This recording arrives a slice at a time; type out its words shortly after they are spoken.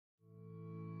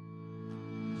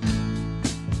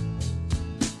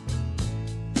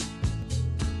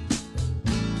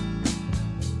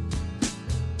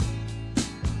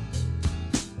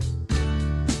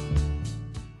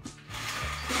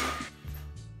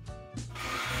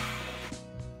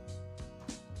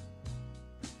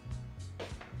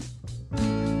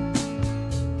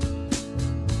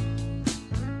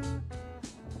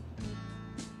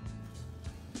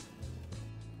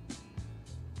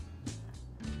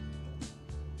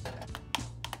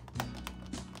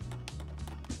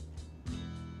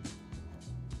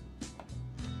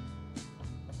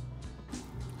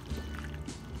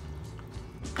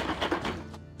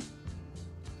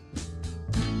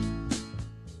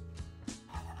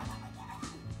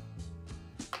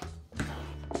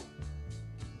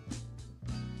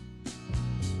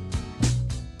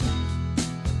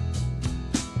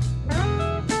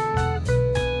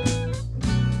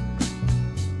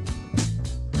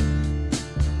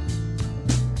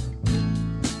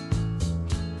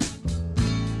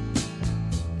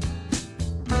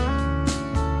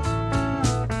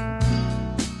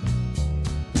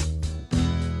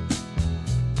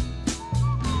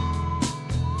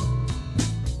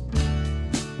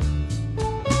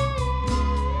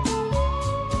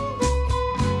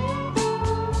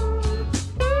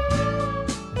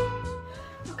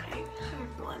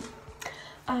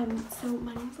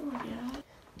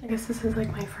guess this is like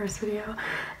my first video,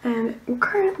 and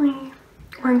currently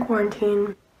we're in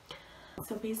quarantine.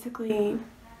 So basically,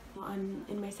 I'm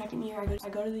in my second year. I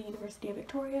go to the University of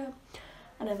Victoria,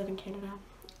 and I live in Canada,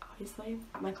 obviously.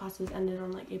 My classes ended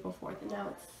on like April 4th, and now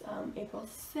it's April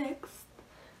 6th,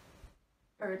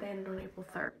 or they ended on April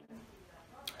 3rd.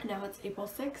 Now it's April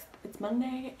 6th, it's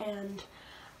Monday, and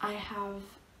I have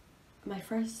my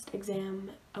first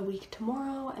exam a week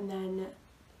tomorrow, and then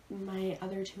my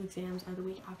other 2 exams are the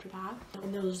week after that,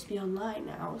 and they'll just be online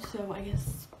now. So I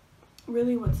guess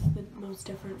really what's the most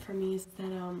different for me is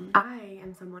that I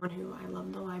am someone who, I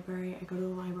love the library. I go to the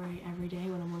library every day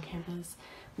when I'm on campus,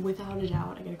 without a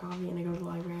doubt. I get a coffee and I go to the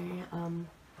library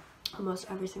almost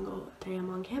every single day I'm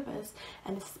on campus,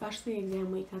 and especially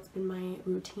exam week. That's been my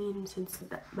routine since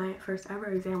my first ever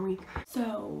exam week.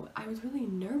 So I was really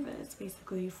nervous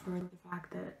basically for the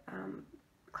fact that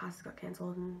classes got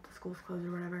canceled and the schools closed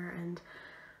or whatever, and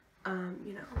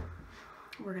you know,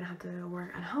 we're gonna have to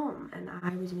work at home, and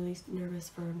I was really nervous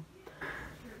for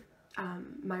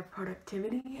my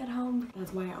productivity at home.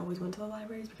 That's why I always went to the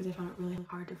libraries, because I found it really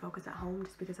hard to focus at home,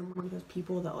 just because I'm one of those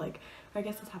people that, like, I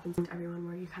guess this happens to everyone,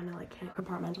 where you kind of like can't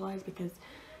compartmentalize, because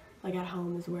like at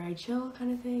home is where I chill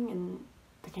kind of thing, and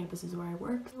the campus is where I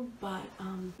work. But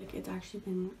like, it's actually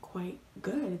been quite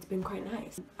good. It's been quite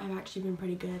nice. I've actually been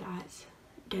pretty good at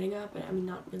getting up, and I mean,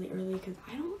 not really early, because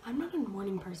I'm not a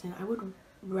morning person. I would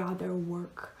rather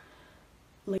work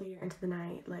later into the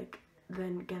night, like,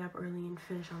 than get up early and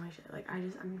finish all my shit. Like,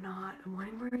 I'm not a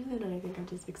morning person, and I think I've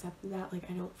just accepted that.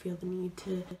 Like, I don't feel the need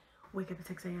to wake up at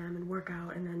 6 a.m. and work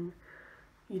out and then,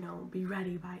 you know, be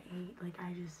ready by 8. Like,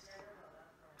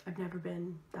 I've never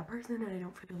been that person, and I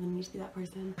don't feel the need to be that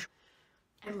person.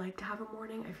 I like to have a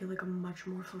morning. I feel like a much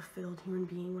more fulfilled human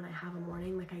being when I have a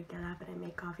morning. Like, I get up and I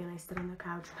make coffee and I sit on the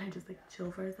couch and I just like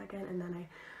chill for a second, and then I,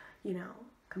 you know,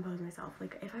 compose myself.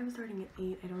 Like, if I was starting at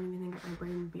 8, I don't even think that my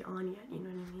brain would be on yet, you know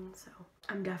what I mean? So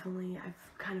I've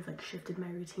kind of like shifted my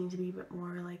routine to be a bit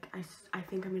more like, I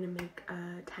think I'm gonna make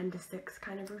a 10 to 6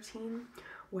 kind of routine,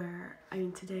 where, I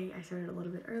mean, today I started a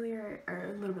little bit earlier,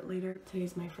 or a little bit later.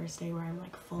 Today's my first day where I'm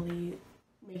like fully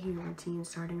making a routine,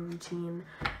 starting a routine.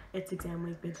 It's exam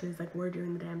week, bitches. Like, we're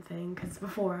doing the damn thing, because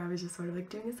before I was just sort of like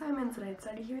doing assignments and I'd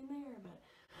study here and there, but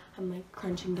I'm like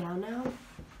crunching down now.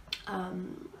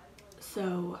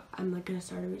 So I'm like gonna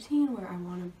start a routine where I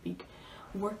want to be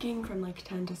working from like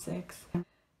 10 to 6,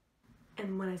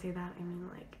 and when I say that, I mean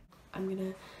like I'm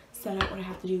gonna set out what I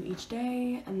have to do each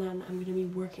day, and then I'm gonna be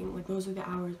working. Like, those are the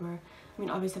hours where, I mean,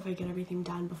 obviously if I get everything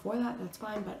done before that, that's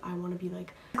fine, but I want to be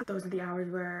like, those are the hours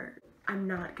where I'm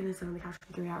not gonna sit on the couch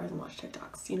for 3 hours and watch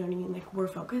TikToks, you know what I mean? Like, we're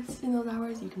focused in those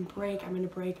hours. You can break. I'm gonna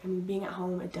break. I mean, being at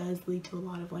home, it does lead to a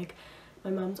lot of, like,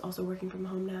 my mom's also working from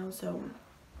home now, so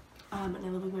and I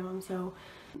live with my mom, so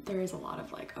there is a lot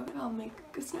of like, okay, I'll make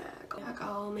a snack,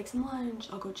 I'll make some lunch,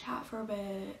 I'll go chat for a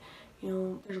bit, you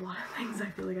know. There's a lot of things I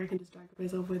feel like I can distract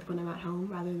myself with when I'm at home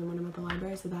rather than when I'm at the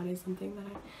library, so that is something that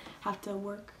I have to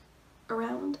work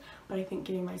around. But I think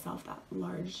giving myself that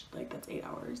large, like, that's 8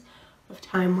 hours of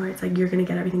time where it's like you're gonna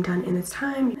get everything done in this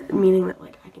time, meaning that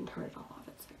like I can turn it all off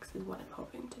at 6 is what I'm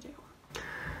hoping to do,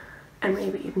 and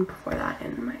maybe even before that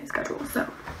in my schedule, so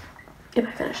if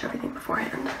I finish everything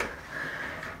beforehand.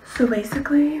 So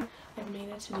basically, I've made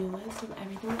a to-do list of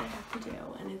everything that I have to do,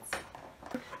 and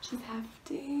she's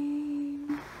hefty.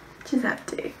 She's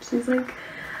hefty. She's like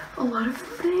a lot of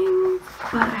things,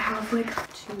 but I have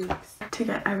like 2 weeks to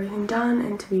get everything done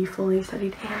and to be fully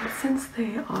studied, and since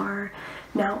they are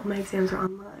now, my exams are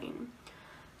online,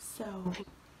 so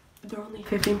they're only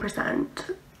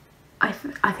 15%. I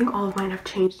think all of mine have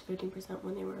changed to 15%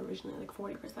 when they were originally like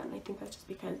 40%, and I think that's just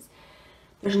because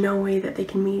there's no way that they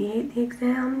can mediate the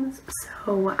exams,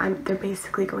 so they're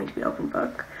basically going to be open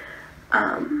book.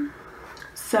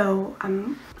 So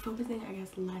I'm focusing, I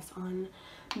guess, less on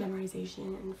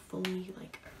memorization and fully,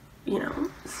 like, you know,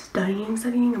 studying.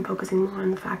 I'm focusing more on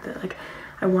the fact that, like,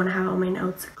 I want to have all my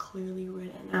notes clearly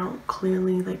written out,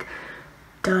 clearly, like,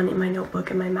 done in my notebook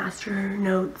and my master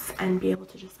notes, and be able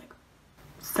to just, like,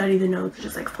 study the notes,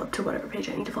 just like flip to whatever page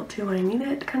I need to flip to when I need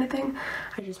it, kind of thing.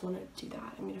 I just want to do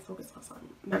that. I'm going to focus less on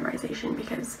memorization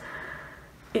because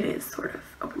it is sort of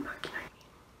open book, you know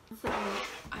what I mean?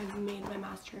 So I've made my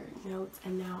master notes,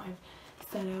 and now I've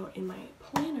set out in my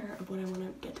planner of what I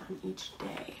want to get done each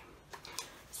day.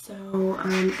 So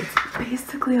it's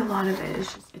basically, a lot of it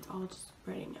is just, it's all just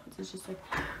writing notes. It's just like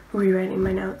rewriting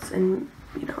my notes and,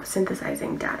 you know,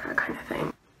 synthesizing data kind of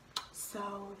thing.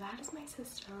 So that is my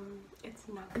system. It's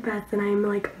not the best, and I'm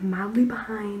like mildly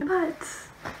behind, but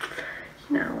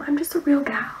you know, I'm just a real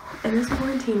gal, and this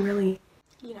quarantine really,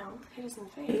 you know, hit us in the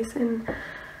face, and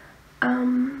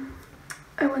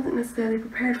I wasn't necessarily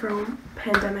prepared for a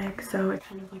pandemic, so it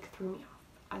kind of like threw me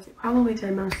off, as it probably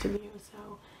did most of you.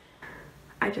 So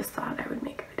I just thought I would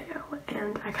make a video,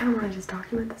 and I kind of want to just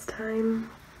document this time,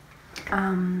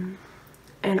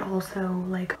 and also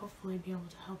like hopefully be able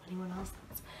to help anyone else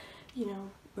that's, you know,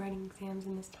 writing exams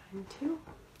in this time too.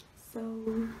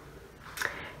 So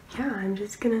yeah, I'm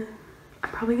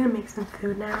probably gonna make some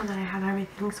food now that I have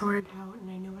everything sorted out and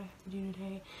I know what I have to do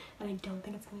today, and I don't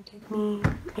think it's gonna take me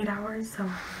 8 hours. So I'm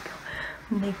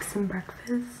gonna go make some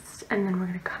breakfast, and then we're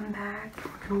gonna come back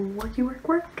and we're gonna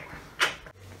work.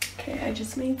 Okay, I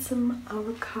just made some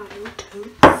avocado toast.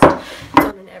 It's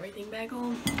on an everything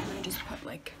bagel, and I just put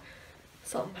like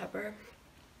salt and pepper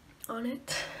on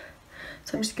it.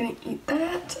 So I'm just gonna eat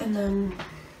that and then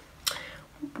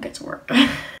get to work.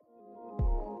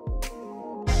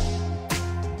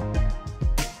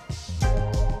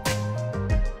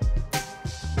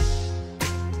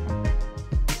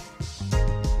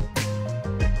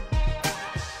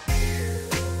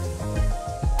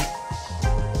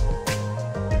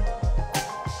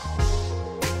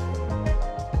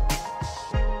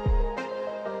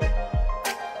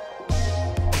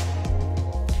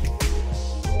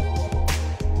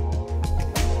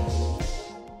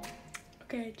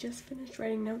 Okay, I just finished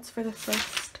writing notes for the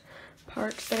first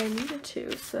part that I needed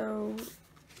to, so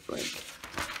like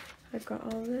I've got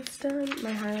all of this done.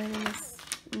 My highlighting is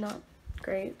not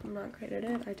great. I'm not great at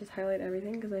it. I just highlight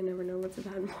everything because I never know what's that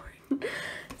important.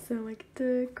 So I get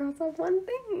to cross off one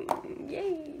thing.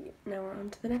 Yay! Now we're on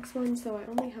to the next one. So I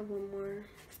only have one more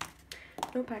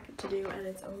note packet to do, and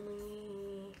it's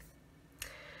only,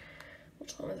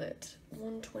 which one was it?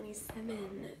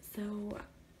 1:27. So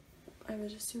I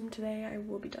would assume today I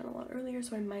will be done a lot earlier,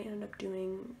 so I might end up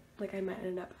doing, like, I might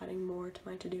end up adding more to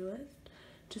my to-do list,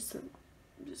 just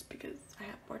because I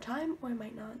have more time, or I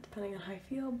might not, depending on how I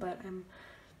feel, but I'm,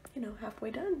 you know,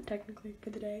 halfway done, technically, for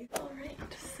the day. Alright,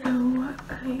 so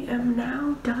I am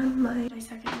now done my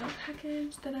second note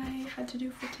package that I had to do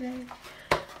for today,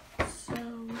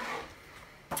 so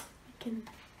I can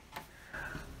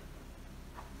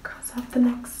cross off the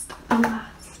last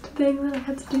thing that I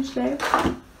had to do today.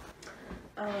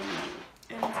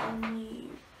 And it's only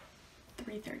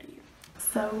 3:30,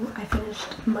 so I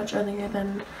finished much earlier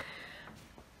than,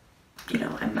 you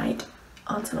know, I might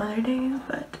on some other days,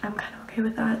 but I'm kind of okay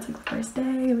with that. It's like the first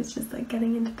day, it was just like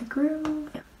getting into the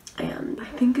groove, and I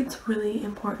think it's really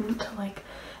important to like,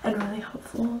 and really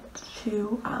helpful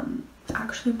to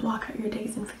actually block out your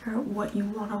days and figure out what you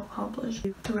want to accomplish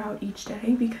throughout each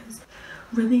day, because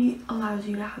really allows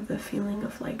you to have the feeling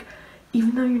of like,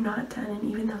 even though you're not done, and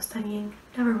even though studying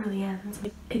never really ends,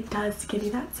 it does give you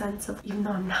that sense of, even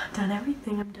though I'm not done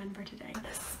everything, I'm done for today.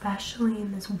 Especially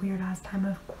in this weird ass time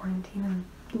of quarantine and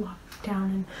lockdown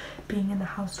and being in the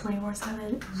house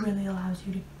 24/7, it really allows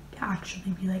you to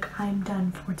actually be like, I'm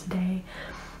done for today.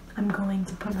 I'm going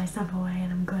to put my stuff away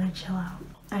and I'm going to chill out.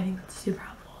 I think that's super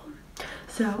helpful.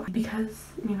 So because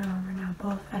me and my mom are now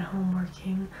both at home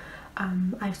working,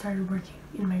 I've started working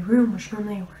in my room, which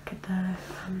normally I work at the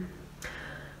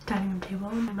dining room table.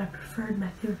 My preferred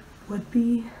method would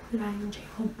be the dining room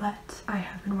table, but I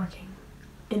have been working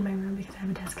in my room because I have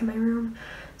a desk in my room,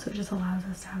 so it just allows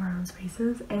us to have our own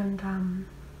spaces, and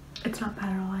it's not bad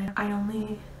at all. I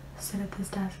only sit at this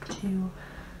desk to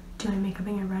do my makeup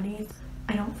and get ready.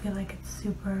 I don't feel like it's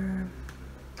super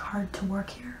hard to work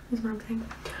here, is what I'm saying.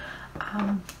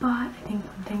 But I think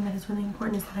one thing that is really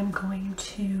important is that I'm going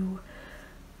to,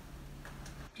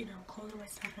 you know, close all my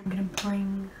stuff. I'm gonna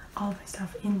bring all of my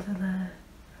stuff into the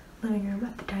living room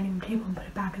at the dining room table and put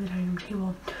it back at the dining room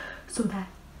table, so that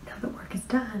now that work is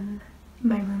done,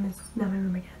 my room is not my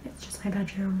room again. It's just my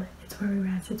bedroom. It's where we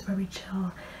rest. It's where we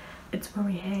chill. It's where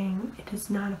we hang. It is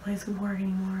not a place of work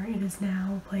anymore. It is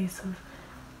now a place of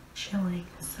chilling.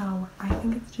 So I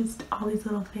think it's just all these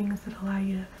little things that allow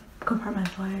you to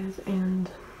compartmentalize and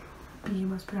be your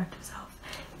most productive self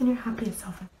and your happiest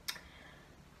self.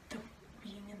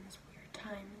 Being in this weird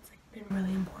time, it's like been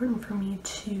really important for me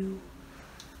to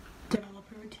develop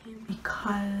a routine,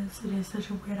 because it is such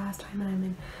a weird ass time, and I'm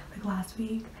in, like last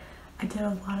week I did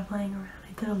a lot of laying around.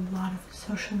 I did a lot of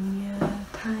social media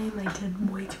time. I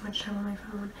did way too much time on my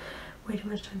phone, way too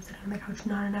much time sitting on the couch,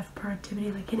 not enough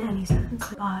productivity, like in any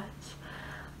sense. But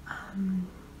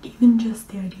even just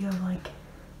the idea of like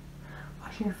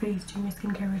washing your face, doing a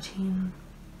skincare routine,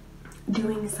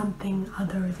 doing something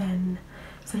other than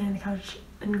sitting on the couch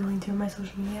and going through my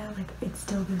social media, like it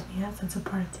still gives me that sense of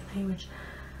productivity, which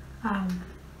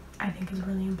I think is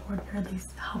really important, or at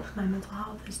least helps my mental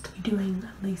health, is to be doing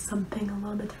at least something a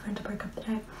little bit different to break up the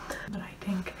day. But I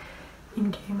think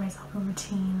in giving myself a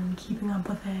routine and keeping up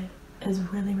with it is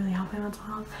really helping my mental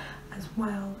health as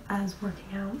well as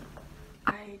working out.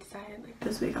 I decided like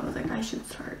this week I was like I should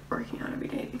start working out every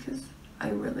day because I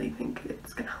really think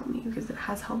it's gonna help me, because it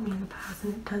has helped me in the past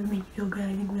and it does make you feel good.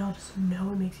 I think we all just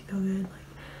know it makes you feel good. Like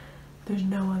there's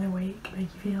no other way it can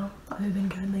make you feel other than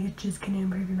good. Like it's just gonna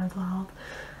improve your mental health.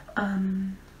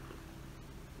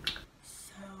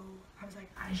 So I was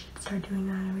like I should start doing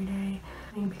that every day,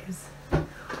 because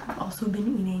I've also been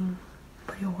eating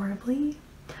pretty horribly.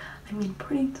 I mean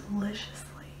pretty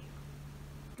deliciously.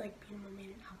 Like being made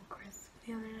an apple crisp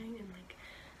the other night and like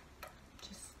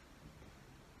just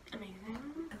amazing.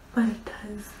 But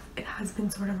it has been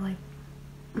sort of like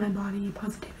my body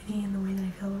positivity and the way that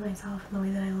I feel about myself and the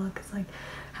way that I look is like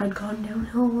had gone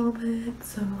downhill a little bit.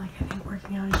 So like I think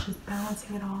working out is just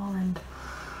balancing it all. And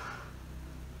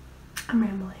I'm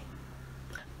rambling.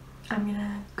 I'm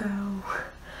gonna go.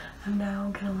 I'm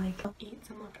now gonna like eat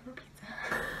some leftover pizza.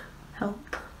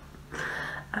 Help.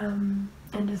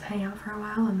 And just hang out for a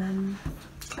while, and then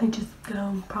I just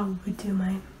go probably do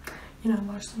my, you know,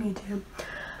 watch some YouTube.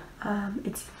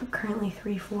 It's currently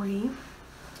 3:40,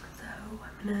 so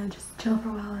I'm gonna just chill for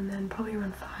a while, and then probably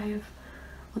around 5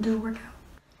 I'll do a workout,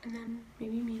 and then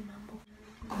maybe me and Mom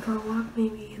will go for a walk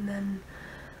maybe, and then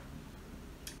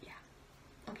yeah,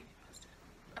 I'll keep you posted.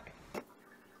 Okay.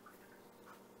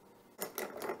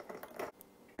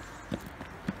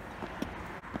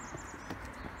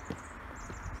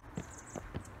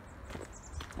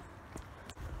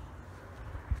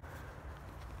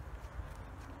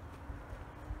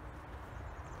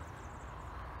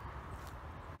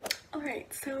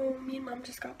 Alright, so me and Mom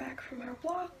just got back from our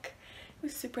walk. It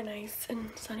was super nice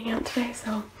and sunny out today,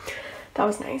 so that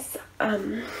was nice.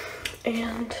 And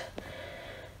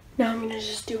now I'm gonna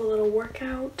just do a little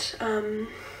workout.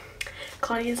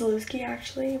 Claudia Zalewski,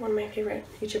 actually, one of my favorite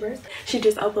YouTubers, she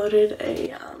just uploaded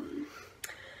a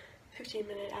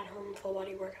 15-minute at-home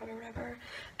full-body workout or whatever,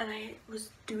 and I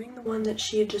was doing the one that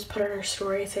she had just put on her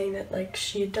story saying that like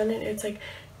she had done it. It's like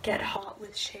Get Hot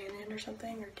with Shannon or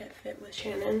something, or Get Fit with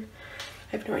Shannon.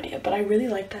 I have no idea, but I really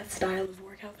like that style of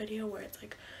workout video where it's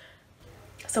like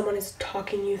someone is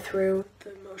talking you through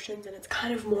the motions, and it's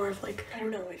kind of more of like, I don't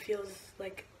know, it feels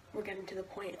like we're getting to the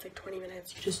point. It's like 20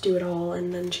 minutes, you just do it all,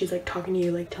 and then she's like talking to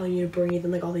you, like telling you to breathe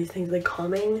and like all these things, like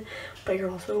calming, but you're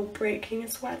also breaking a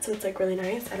sweat, so it's like really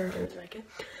nice. I don't really like it,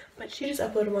 but she just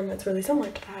uploaded one that's really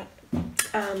similar to that.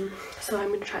 So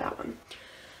I'm gonna try that one.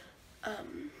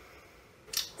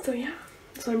 So yeah,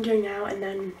 that's what I'm doing now. And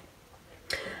then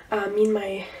me and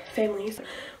my family,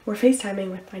 we're FaceTiming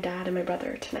with my dad and my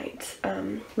brother tonight.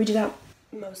 We do that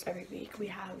most every week. We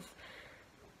have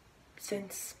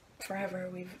since forever.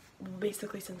 We've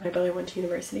basically, since my brother went to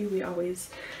university, we always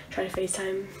try to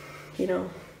FaceTime, you know,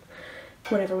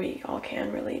 whenever we all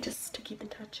can, really, just to keep in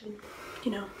touch and, you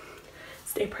know,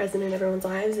 stay present in everyone's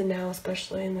lives. And now,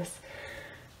 especially in this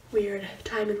weird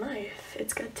time in life,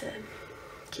 it's good to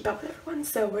keep up with everyone.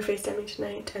 So we're FaceTiming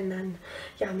tonight, and then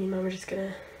yeah, me and Mom are just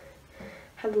gonna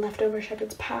have leftover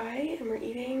shepherd's pie and we're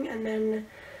eating, and then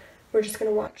we're just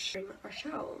gonna watch our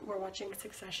show. We're watching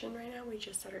Succession right now. We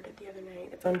just started it the other night.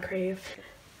 It's on Crave.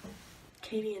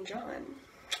 Katie and John,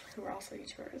 who are also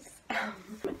YouTubers,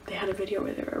 they had a video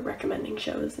where they were recommending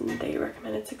shows, and they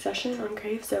recommended Succession on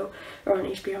Crave, so, or on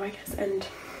HBO I guess, and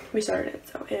we started it.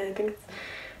 So yeah, I think it's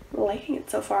liking it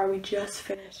so far. We just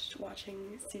finished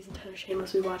watching season 10 of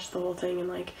Shameless. We watched the whole thing in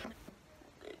like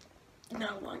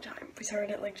not a long time. We started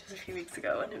it like just a few weeks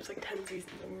ago, and it was like 10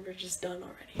 seasons and we were just done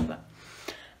already. But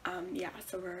yeah,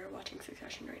 so we're watching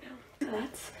Succession right now. So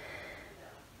that's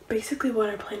basically what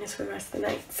our plan is for the rest of the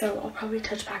night. So I'll probably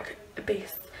touch back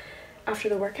base after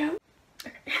the workout.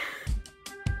 Okay.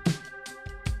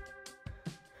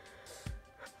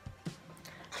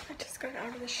 I just got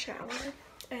out of the shower,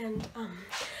 and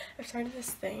I've started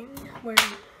this thing where,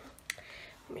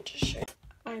 let me just show you.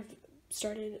 I've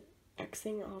started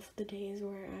Xing off the days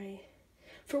where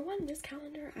for one, this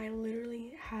calendar, I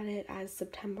literally had it as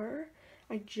September.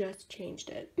 I just changed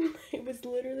it. It was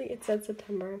literally, it said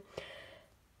September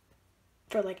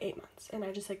for like 8 months, and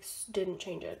I just like didn't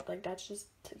change it. Like that's just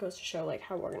goes to show like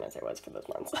how organized I was for those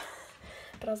months.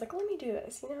 But I was like, let me do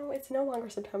this, you know, it's no longer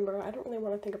September. I don't really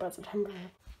want to think about September.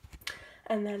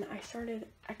 And then I started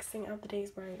Xing out the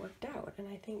days where I worked out, and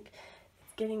I think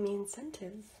it's giving me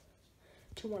incentives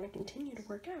to want to continue to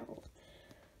work out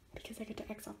because I get to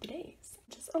X off the days.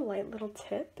 Just a light little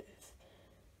tip, if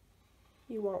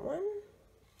you want one,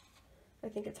 I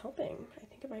think it's helping. I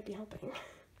think it might be helping.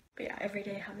 But yeah, every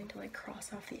day having to like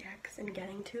cross off the X and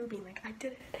getting to being like, I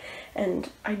did it. And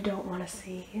I don't want to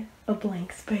see a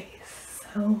blank space.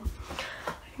 So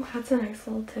I That's a nice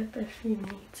little tip if you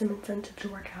need some incentive to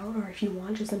work out, or if you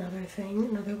want just another thing,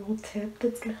 another little tip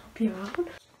that's gonna help you out.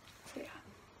 So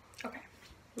yeah. Okay.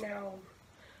 Now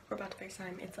we're about to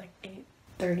FaceTime. It's like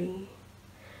 8:30.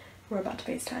 We're about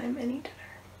to FaceTime and eat dinner.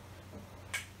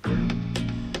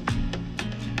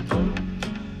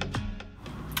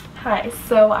 Hi,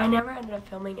 so I never ended up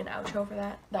filming an outro for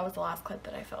that. That was the last clip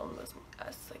that I filmed, was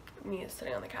us, like, me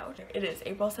sitting on the couch. It is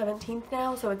April 17th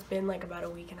now, so it's been like about a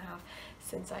week and a half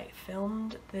since I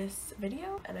filmed this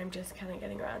video, and I'm just kind of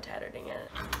getting around to editing it.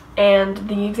 And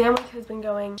the exam week has been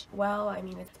going well. I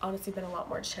mean, it's honestly been a lot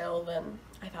more chill than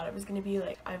I thought it was going to be.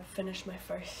 Like, I've finished my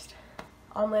first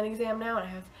online exam now, and I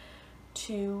have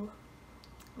 2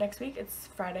 next week. It's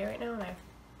Friday right now, and I have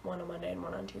 1 on Monday and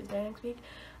 1 on Tuesday next week.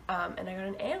 And I got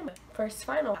an A on my first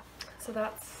final, so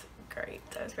that's great.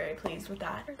 I was very pleased with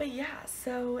that. But yeah,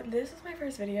 so this is my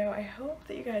first video. I hope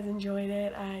that you guys enjoyed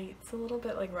it. It's a little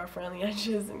bit like rough around the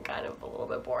edges and kind of a little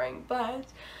bit boring, but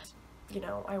you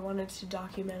know, I wanted to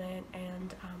document it.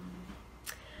 And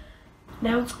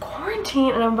now it's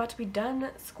quarantine and I'm about to be done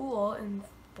school in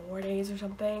 4 days or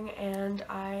something, and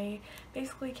I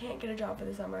basically can't get a job for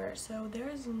the summer, so there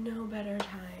is no better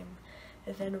time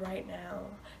than right now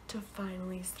to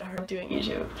finally start doing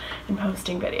YouTube and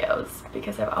posting videos,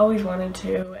 because I've always wanted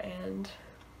to, and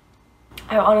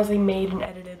I've honestly made and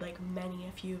edited like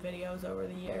a few videos over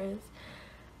the years,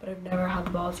 but I've never had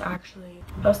the balls to actually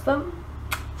post them.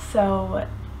 So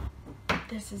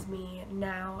this is me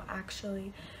now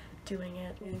actually doing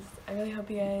it. I really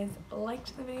hope you guys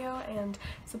liked the video, and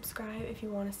subscribe if you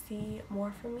want to see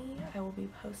more from me. I will be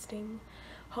posting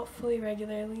hopefully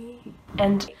regularly,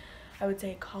 and I would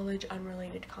say college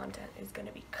unrelated content is going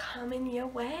to be coming your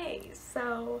way.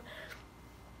 So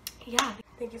yeah,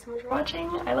 thank you so much for watching.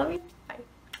 I love you. Bye.